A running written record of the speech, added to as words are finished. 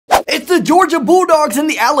It's the Georgia Bulldogs and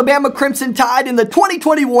the Alabama Crimson Tide in the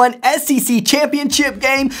 2021 SEC Championship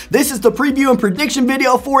game. This is the preview and prediction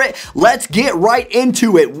video for it. Let's get right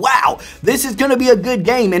into it. Wow, this is going to be a good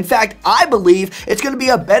game. In fact, I believe it's going to be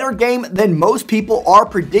a better game than most people are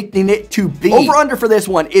predicting it to be. Over-under for this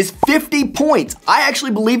one is 50 points. I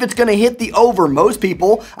actually believe it's going to hit the over. Most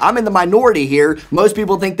people, I'm in the minority here, most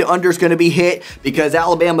people think the under is going to be hit because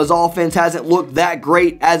Alabama's offense hasn't looked that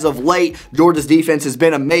great as of late. Georgia's defense has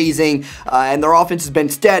been amazing. And their offense has been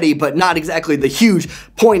steady, but not exactly the huge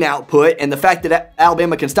point output. And the fact that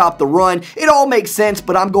Alabama can stop the run, it all makes sense,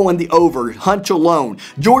 but I'm going the over, hunch alone.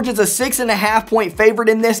 Georgia's a 6.5 point favorite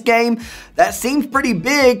in this game. That seems pretty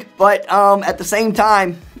big, but at the same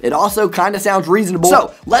time, it also kind of sounds reasonable.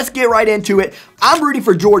 So let's get right into it. I'm rooting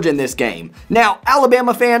for Georgia in this game. Now,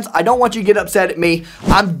 Alabama fans, I don't want you to get upset at me.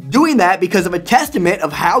 I'm doing that because of a testament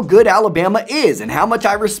of how good Alabama is and how much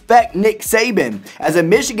I respect Nick Saban. As a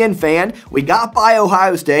Michigan fan, we got by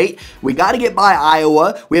Ohio State. We got to get by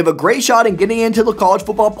Iowa. We have a great shot in getting into the college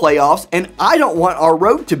football playoffs, and I don't want our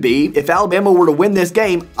road to be, if Alabama were to win this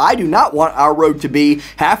game, I do not want our road to be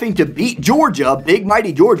having to beat Georgia, big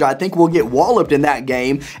mighty Georgia. I think we'll get walloped in that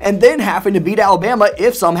game, and then having to beat Alabama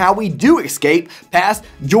if somehow we do escape past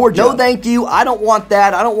Georgia. No thank you. I don't want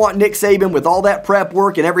that. I don't want Nick Saban with all that prep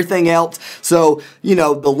work and everything else. So, you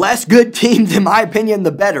know, the less good teams, in my opinion,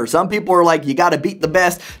 the better. Some people are like, you got to beat the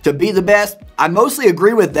best to be the best. I mostly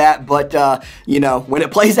agree with that, but you know, when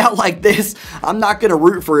it plays out like this, I'm not going to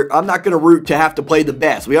root to have to play the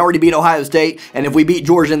best. We already beat Ohio State, and if we beat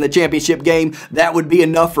Georgia in the championship game, that would be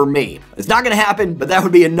enough for me. It's not going to happen, but that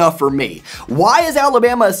would be enough for me. Why is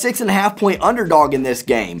Alabama a 6.5 point underdog in this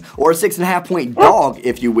game, or a 6.5 point dog,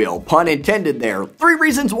 if you will? Pun intended there. 3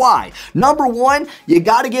 reasons why. Number 1, you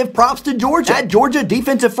got to give props to Georgia. That Georgia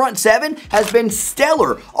defensive front 7 has been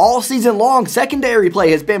stellar all season long. Secondary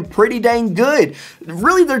play has been pretty dang good.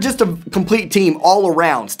 Really, they're just a complete team all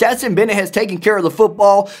around. Stetson Bennett has taken care of the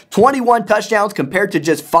football. 21 touchdowns compared to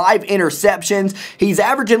just 5 interceptions. He's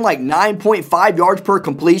averaging like 9.5 yards per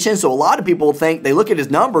completion, so a lot of people think, they look at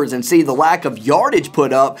his numbers and see the lack of yardage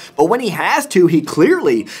put up, but when he has to, he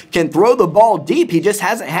clearly can throw the ball deep. He just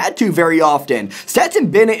hasn't had to very often.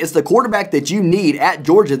 Stetson Bennett is the quarterback that you need at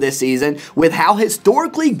Georgia this season with how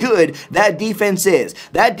historically good that defense is.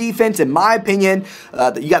 That defense, in my opinion,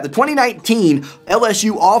 you got the 2019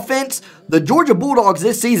 LSU offense. The Georgia Bulldogs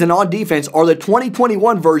this season on defense are the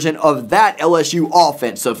 2021 version of that LSU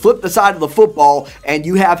offense. So flip the side of the football and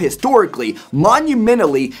you have historically,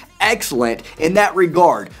 monumentally excellent in that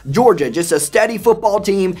regard. Georgia, just a steady football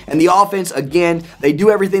team, and the offense, again, they do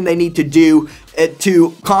everything they need to do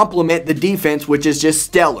to complement the defense, which is just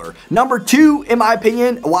stellar. Number 2, in my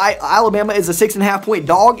opinion, why Alabama is a 6.5 point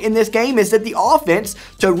dog in this game is that the offense,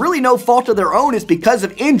 to really no fault of their own, is because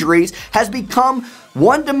of injuries, has become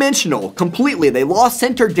one-dimensional completely. They lost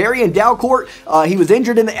center Darian Dalcourt. He was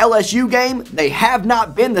injured in the LSU game. They have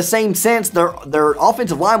not been the same since. Their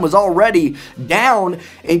offensive line was already down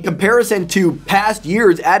in comparison to past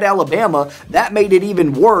years at Alabama. That made it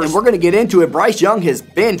even worse. And we're going to get into it. Bryce Young has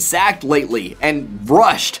been sacked lately and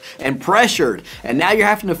rushed and pressured. And now you're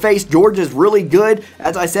having to face Georgia's really good,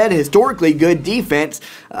 as I said, historically good defense.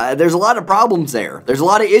 There's a lot of problems there. There's a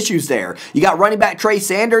lot of issues there. You got running back Trey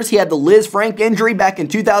Sanders. He had the Liz Frank injury back in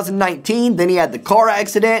 2019. Then he had the car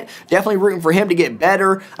accident. Definitely rooting for him to get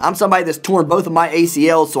better. I'm somebody that's torn both of my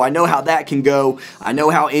ACLs, so I know how that can go. I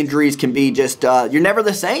know how injuries can be just, you're never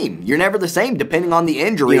the same. You're never the same depending on the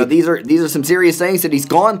injury. You know, these are some serious things that he's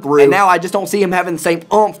gone through, and now I just don't see him having the same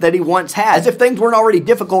oomph that he once had. As if things weren't already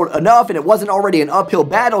difficult enough and it wasn't already an uphill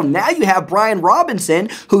battle, now you have Brian Robinson,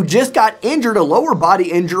 who just got injured, a lower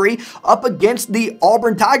body injury, up against the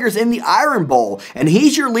Auburn Tigers in the Iron Bowl, and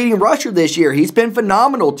he's your leading rusher this year. He's been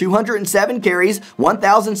phenomenal. 207 carries,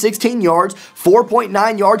 1,016 yards,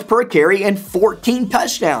 4.9 yards per carry, and 14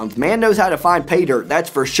 touchdowns. Man knows how to find pay dirt, that's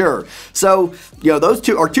for sure. So, you know, those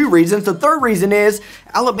are 2 reasons. The 3rd reason is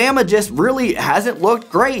Alabama just really hasn't looked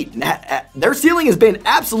great. Their ceiling has been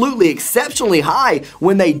absolutely exceptionally high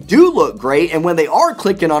when they do look great and when they are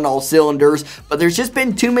clicking on all cylinders, but there's just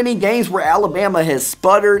been too many games where Alabama has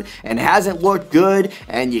sputtered and hasn't looked good,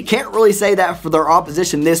 and you can't really say that for their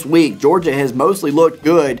opposition this week. Georgia has mostly looked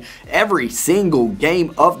good every single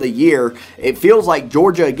game of the year. It feels like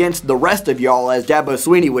Georgia against the rest of y'all, as Dabo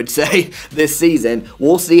Swinney would say, this season.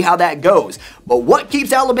 We'll see how that goes. But what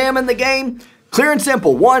keeps Alabama in the game? Clear and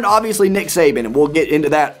simple. 1, obviously Nick Saban, and we'll get into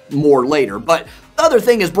that more later. But The other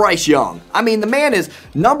thing is Bryce Young. I mean, the man is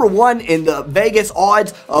 #1 in the Vegas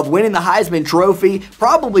odds of winning the Heisman Trophy,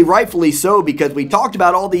 probably rightfully so, because we talked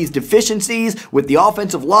about all these deficiencies with the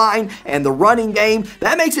offensive line and the running game.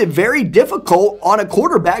 That makes it very difficult on a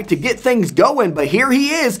quarterback to get things going, but here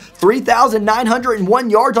he is,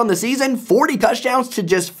 3,901 yards on the season, 40 touchdowns to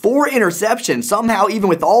just 4 interceptions. Somehow, even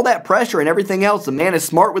with all that pressure and everything else, the man is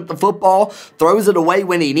smart with the football, throws it away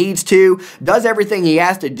when he needs to, does everything he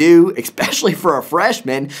has to do, especially for a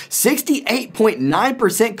freshman.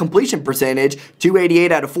 68.9% completion percentage,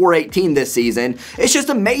 288 out of 418 this season. It's just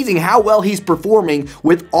amazing how well he's performing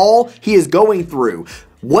with all he is going through.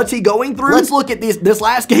 What's he going through? Let's look at this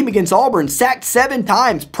last game against Auburn. Sacked 7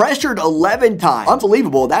 times, pressured 11 times.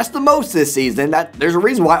 Unbelievable. That's the most this season. There's a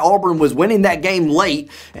reason why Auburn was winning that game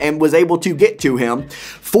late and was able to get to him.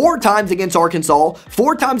 4 times against Arkansas,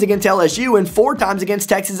 4 times against LSU, and 4 times against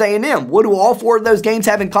Texas A&M. What do all 4 of those games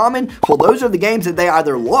have in common? Well, those are the games that they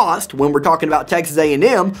either lost when we're talking about Texas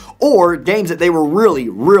A&M, or games that they were really,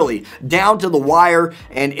 really down to the wire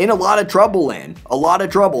and in a lot of trouble in. A lot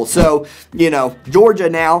of trouble. So, you know, Georgia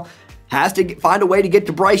now has to find a way to get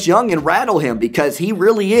to Bryce Young and rattle him, because he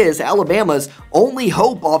really is Alabama's only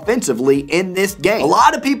hope offensively in this game. A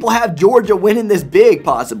lot of people have Georgia winning this big,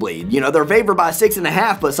 possibly. You know, they're favored by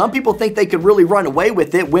 6.5, but some people think they could really run away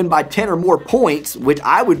with it, win by 10 or more points, which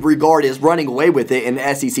I would regard as running away with it in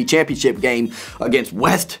the SEC championship game against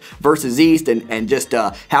West versus East, and just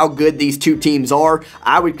how good these two teams are.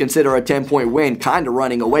 I would consider a 10-point win kind of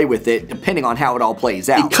running away with it, depending on how it all plays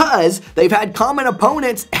out. Because they've had common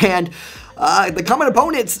opponents, and the common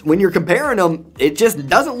opponents, when you're comparing them, it just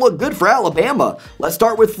doesn't look good for Alabama. Let's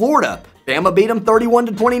start with Florida. Bama beat them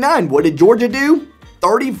 31-29. What did Georgia do?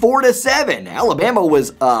 34-7. Alabama was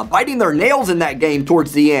biting their nails in that game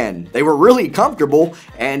towards the end. They were really comfortable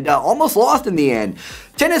and almost lost in the end.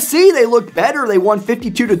 Tennessee, they looked better. They won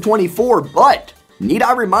 52-24, but need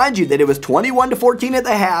I remind you that it was 21-14 at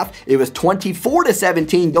the half. It was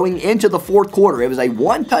 24-17 going into the 4th quarter. It was a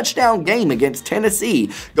 1-touchdown game against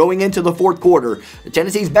Tennessee going into the 4th quarter.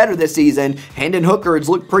 Tennessee's better this season. Hendon Hooker has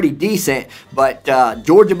looked pretty decent, but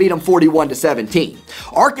Georgia beat them 41-17.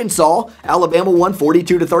 Arkansas, Alabama won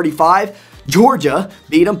 42-35. Georgia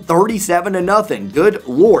beat them 37-0. Good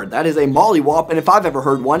Lord, that is a mollywhopping if I've ever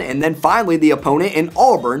heard one. And then finally the opponent in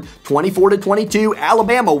Auburn, 24-22.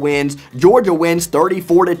 Alabama wins. Georgia wins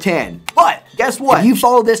 34-10. But guess what? If you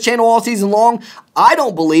followed this channel all season long, I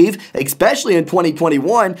don't believe, especially in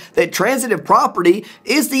 2021, that transitive property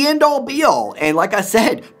is the end-all be-all. And like I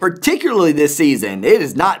said, particularly this season, it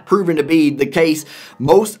is not proven to be the case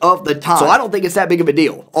most of the time. So I don't think it's that big of a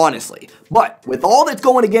deal, honestly. But with all that's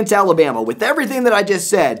going against Alabama, with everything that I just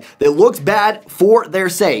said that looks bad for their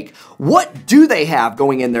sake, what do they have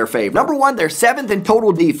going in their favor? Number 1, they're 7th in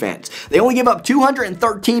total defense. They only give up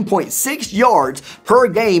 213.6 yards per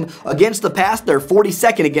game against the pass. They're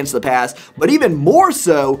 42nd against the pass, but even more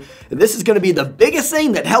so, this is going to be the biggest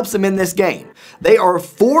thing that helps them in this game. They are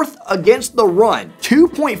 4th against the run,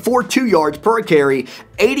 2.42 yards per carry,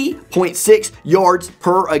 80.6 yards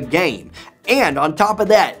per a game. And on top of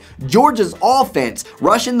that, Georgia's offense,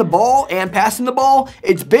 rushing the ball and passing the ball,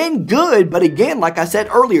 it's been good, but again, like I said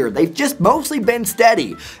earlier, they've just mostly been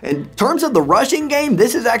steady. In terms of the rushing game,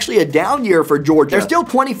 this is actually a down year for Georgia. They're still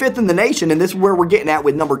 25th in the nation, and this is where we're getting at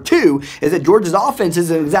with number 2, is that Georgia's offense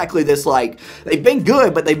isn't exactly this, like, they've been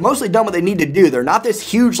good, but they've mostly done what they need to do. They're not this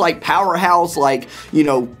huge, like, powerhouse, like, you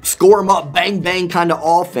know, score them up, bang, bang kind of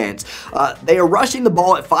offense. They are rushing the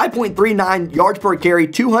ball at 5.39 yards per carry,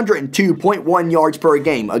 202.1 yards per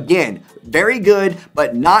game. Again, very good,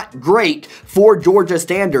 but not great for Georgia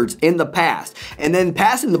standards in the past. And then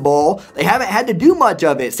passing the ball, they haven't had to do much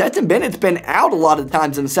of it. Stetson Bennett's been out a lot of the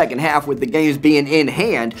times in the second half with the games being in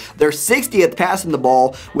hand. They're 60th passing the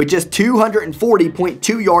ball with just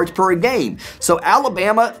 240.2 yards per game. So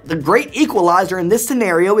Alabama, the great equalizer in this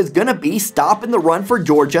scenario, is going to be stopping the run for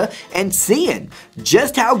Georgia and seeing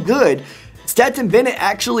just how good Stetson Bennett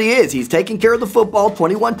actually is. He's taking care of the football,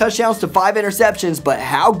 21 touchdowns to 5 interceptions, but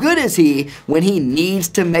how good is he when he needs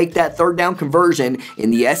to make that 3rd down conversion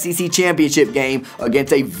in the SEC championship game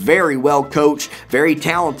against a very well-coached, very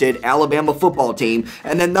talented Alabama football team?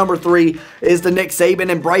 And then number 3 is the Nick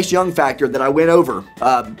Saban and Bryce Young factor that I went over.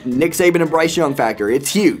 Nick Saban and Bryce Young factor. It's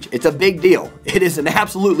huge. It's a big deal. It is an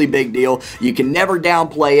absolutely big deal. You can never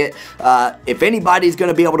downplay it. If anybody's going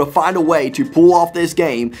to be able to find a way to pull off this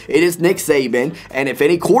game, it is Nick Saban. And if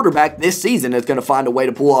any quarterback this season is going to find a way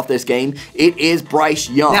to pull off this game, it is Bryce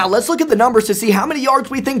Young. Now, let's look at the numbers to see how many yards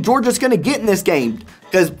we think Georgia's going to get in this game,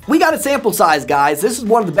 because we got a sample size, guys. This is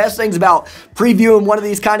one of the best things about previewing one of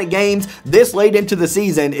these kind of games this late into the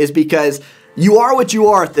season, is because you are what you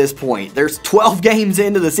are at this point. There's 12 games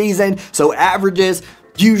into the season, so averages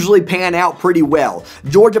usually pan out pretty well.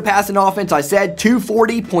 Georgia passing offense, I said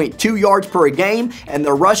 240.2 yards per game, and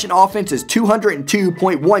their rushing offense is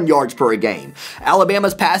 202.1 yards per game.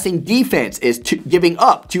 Alabama's passing defense is giving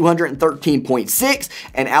up 213.6,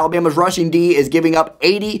 and Alabama's rushing D is giving up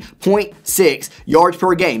 80.6 yards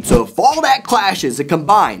per game. So if all that clashes, it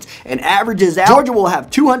combines and averages out, Georgia will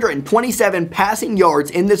have 227 passing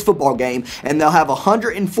yards in this football game, and they'll have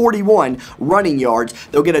 141 running yards.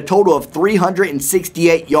 They'll get a total of 368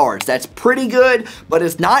 yards. That's pretty good, but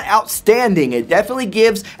it's not outstanding. It definitely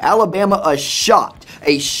gives Alabama a shot,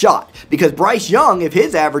 because Bryce Young, if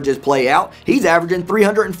his averages play out, he's averaging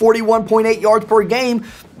 341.8 yards per game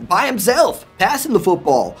by himself, passing the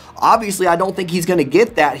football. Obviously, I don't think he's going to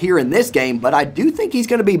get that here in this game, but I do think he's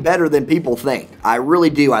going to be better than people think. I really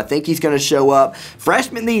do. I think he's going to show up.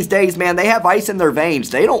 Freshmen these days, man, they have ice in their veins.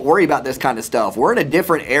 They don't worry about this kind of stuff. We're in a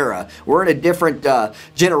different era. We're in a different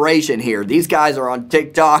generation here. These guys are on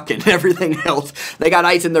TikTok and everything else. They got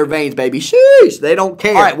ice in their veins, baby. Sheesh, they don't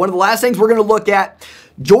care. All right, one of the last things we're going to look at,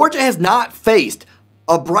 Georgia has not faced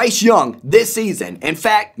a Bryce Young this season. In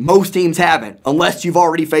fact, most teams haven't, unless you've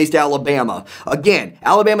already faced Alabama. Again,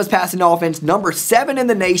 Alabama's passing offense, number 7 in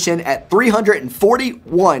the nation at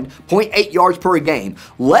 341.8 yards per game.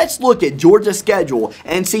 Let's look at Georgia's schedule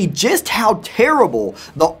and see just how terrible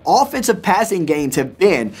the offensive passing games have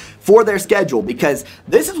been for their schedule, because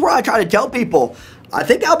this is where I try to tell people, I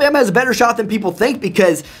think Alabama has a better shot than people think,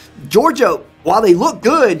 because Georgia, while they look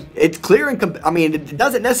good, it's clear and it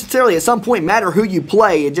doesn't necessarily at some point matter who you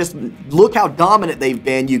play. It just look how dominant they've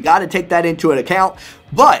been. You got to take that into account.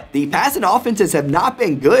 But the passing offenses have not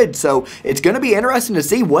been good, so it's going to be interesting to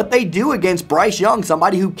see what they do against Bryce Young,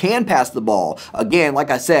 somebody who can pass the ball. Again,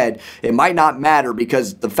 like I said, it might not matter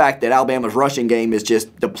because the fact that Alabama's rushing game is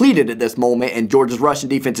just depleted at this moment and Georgia's rushing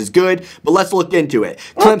defense is good, but let's look into it.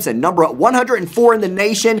 Clemson, number 104 in the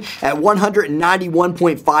nation at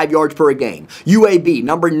 191.5 yards per game. UAB,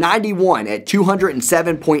 number 91 at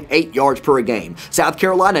 207.8 yards per game. South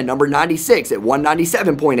Carolina, number 96 at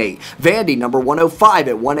 197.8. Vandy, number 105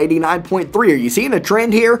 at 189.3. Are you seeing a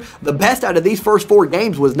trend here? The best out of these first 4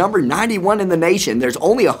 games was number 91 in the nation. There's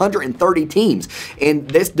only 130 teams in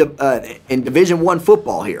this in Division I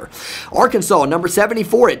football here. Arkansas, number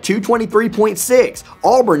 74 at 223.6.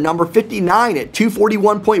 Auburn, number 59 at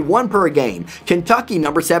 241.1 per game. Kentucky,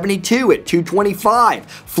 number 72 at 225.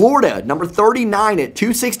 Florida, number 39 at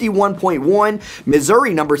 261.1.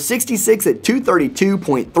 Missouri, number 66 at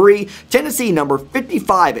 232.3. Tennessee, number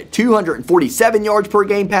 55 at 247 yards per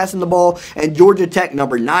game passing the ball, and Georgia Tech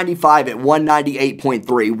number 95 at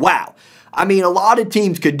 198.3. Wow. I mean, a lot of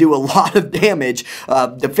teams could do a lot of damage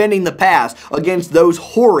defending the pass against those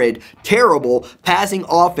horrid, terrible passing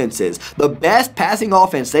offenses. The best passing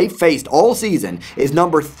offense they've faced all season is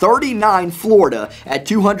number 39 Florida at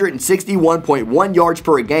 261.1 yards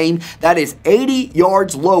per game. That is 80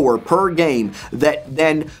 yards lower per game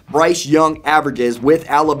than Bryce Young averages with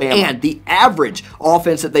Alabama. And the average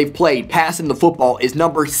offense that they've played passing the football is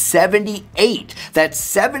number 78. That's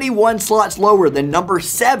 71 slots lower than number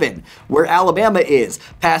 7, where Alabama is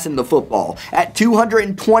passing the football at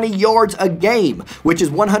 220 yards a game, which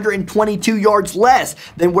is 122 yards less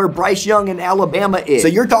than where Bryce Young and Alabama is. So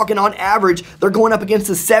you're talking on average, they're going up against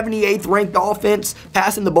the 78th ranked offense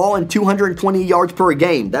passing the ball in 220 yards per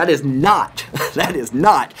game. That is not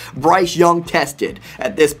Bryce Young tested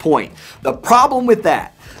at this point. The problem with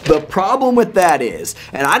that is,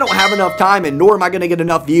 and I don't have enough time, and nor am I going to get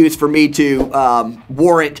enough views for me to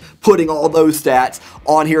warrant putting all those stats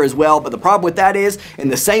on here as well, but the problem with that is, in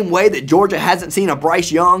the same way that Georgia hasn't seen a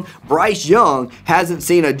Bryce Young hasn't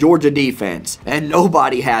seen a Georgia defense, and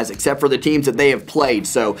nobody has except for the teams that they have played.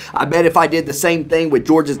 So I bet if I did the same thing with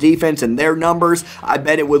Georgia's defense and their numbers, I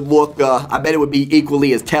bet it would be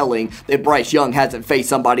equally as telling that Bryce Young hasn't faced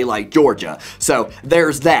somebody like Georgia. So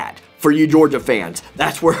there's that. For you Georgia fans,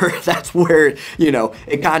 that's where you know,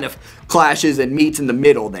 it kind of clashes and meets in the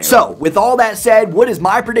middle there. So with all that said, what is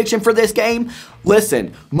my prediction for this game?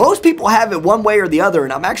 Listen, most people have it one way or the other,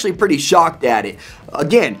 and I'm actually pretty shocked at it.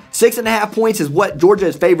 Again, 6.5 points is what Georgia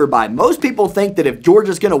is favored by. Most people think that if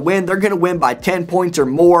Georgia's going to win, they're going to win by 10 points or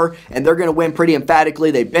more, and they're going to win pretty emphatically.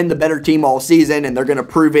 They've been the better team all season, and they're going to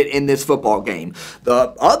prove it in this football game.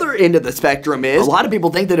 The other end of the spectrum is, a lot of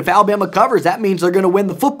people think that if Alabama covers, that means they're going to win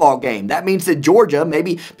the football game. That means that Georgia,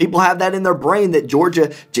 maybe people have that in their brain that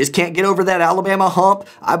Georgia just can't get over that Alabama hump.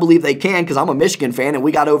 I believe they can, because I'm a Michigan fan, and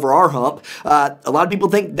we got over our hump. A lot of people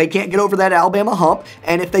think they can't get over that Alabama hump,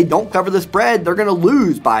 and if they don't cover the spread, they're going to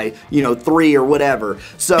lose by, you know, 3 or whatever.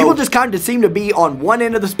 So people just kind of seem to be on one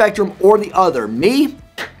end of the spectrum or the other. Me,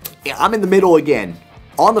 I'm in the middle again.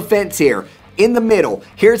 On the fence here. In the middle.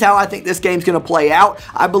 Here's how I think this game's going to play out.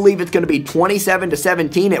 I believe it's going to be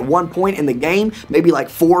 27-17 at one point in the game. Maybe like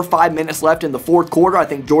 4 or 5 minutes left in the fourth quarter. I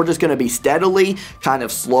think Georgia's going to be steadily, kind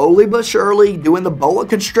of slowly but surely doing the boa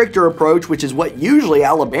constrictor approach, which is what usually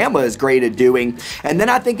Alabama is great at doing. And then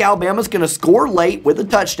I think Alabama's going to score late with a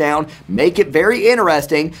touchdown, make it very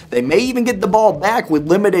interesting. They may even get the ball back with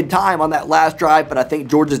limited time on that last drive, but I think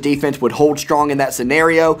Georgia's defense would hold strong in that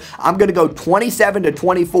scenario. I'm going to go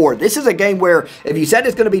 27-24. This is a game where if you said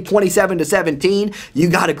it's going to be 27-17, you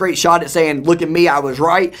got a great shot at saying, look at me, I was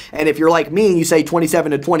right. And if you're like me and you say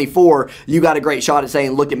 27-24, you got a great shot at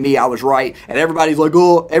saying, look at me, I was right. And everybody's like,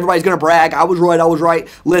 oh, everybody's going to brag, I was right, I was right.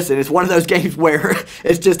 Listen, it's one of those games where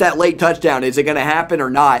it's just that late touchdown. Is it going to happen or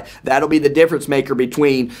not? That'll be the difference maker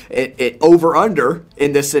between it over-under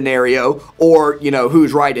in this scenario or, you know,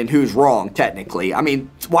 who's right and who's wrong, technically. I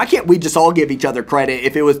mean, why can't we just all give each other credit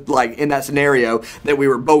if it was like in that scenario that we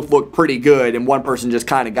were both looked pretty good and one person just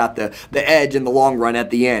kind of got the edge in the long run at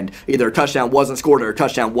the end? Either a touchdown wasn't scored or a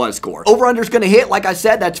touchdown was scored. Over-under is going to hit. Like I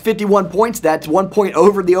said, that's 51 points. That's 1 point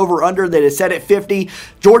over the over-under that is set at 50.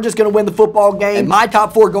 Georgia's going to win the football game. And my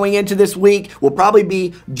top 4 going into this week will probably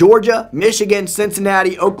be Georgia, Michigan,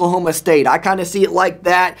 Cincinnati, Oklahoma State. I kind of see it like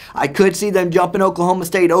that. I could see them jumping Oklahoma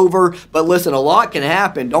State over, but listen, a lot can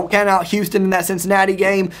happen. Don't count out Houston in that Cincinnati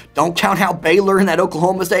game. Don't count out Baylor in that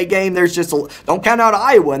Oklahoma State game. Don't count out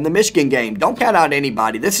Iowa in the Michigan game. Don't count out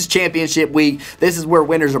anybody. This is championship week. This is where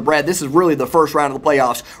winners are bred. This is really the first round of the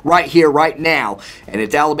playoffs right here, right now. And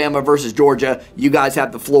it's Alabama versus Georgia. You guys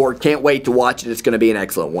have the floor. Can't wait to watch it. It's going to be an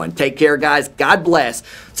excellent one. Take care, guys. God bless.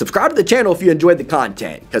 Subscribe to the channel if you enjoyed the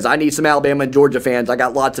content, because I need some Alabama and Georgia fans. I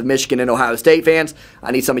got lots of Michigan and Ohio State fans.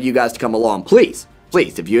 I need some of you guys to come along. Please,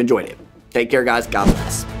 if you enjoyed it. Take care, guys. God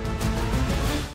bless.